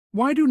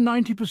Why do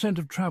 90%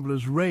 of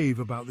travelers rave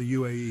about the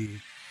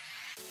UAE?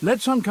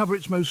 Let's uncover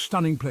its most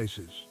stunning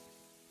places.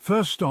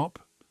 First stop,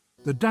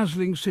 the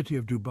dazzling city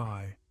of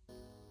Dubai.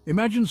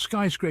 Imagine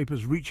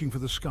skyscrapers reaching for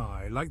the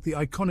sky, like the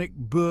iconic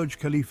Burj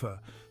Khalifa,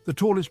 the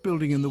tallest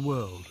building in the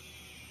world.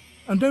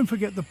 And don't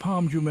forget the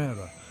Palm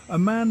Jumeirah, a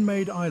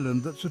man-made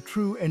island that's a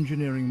true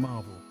engineering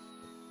marvel.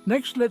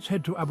 Next, let's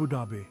head to Abu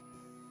Dhabi.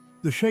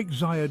 The Shiek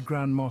Zayed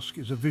Grand Mosque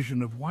is a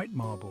vision of white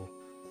marble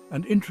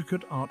and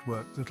intricate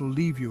artwork that'll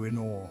leave you in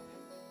awe.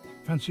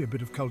 Fancy a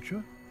bit of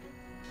culture?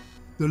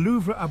 The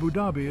Louvre Abu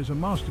Dhabi is a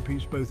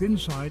masterpiece both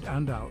inside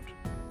and out.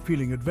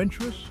 Feeling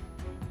adventurous?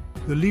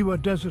 The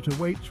Liwa desert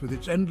awaits with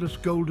its endless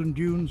golden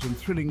dunes and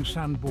thrilling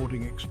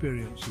sandboarding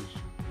experiences.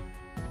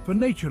 For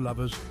nature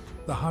lovers,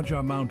 the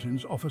Hajar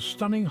Mountains offer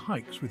stunning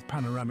hikes with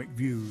panoramic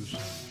views.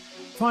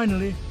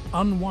 Finally,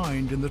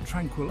 unwind in the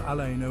tranquil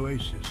Al Ain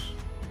oasis.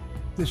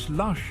 This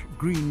lush,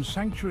 green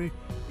sanctuary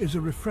is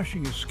a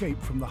refreshing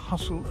escape from the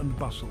hustle and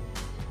bustle.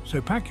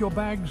 So pack your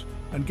bags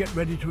and get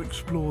ready to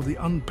explore the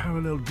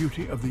unparalleled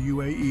beauty of the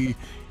UAE.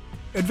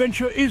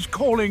 Adventure is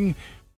calling.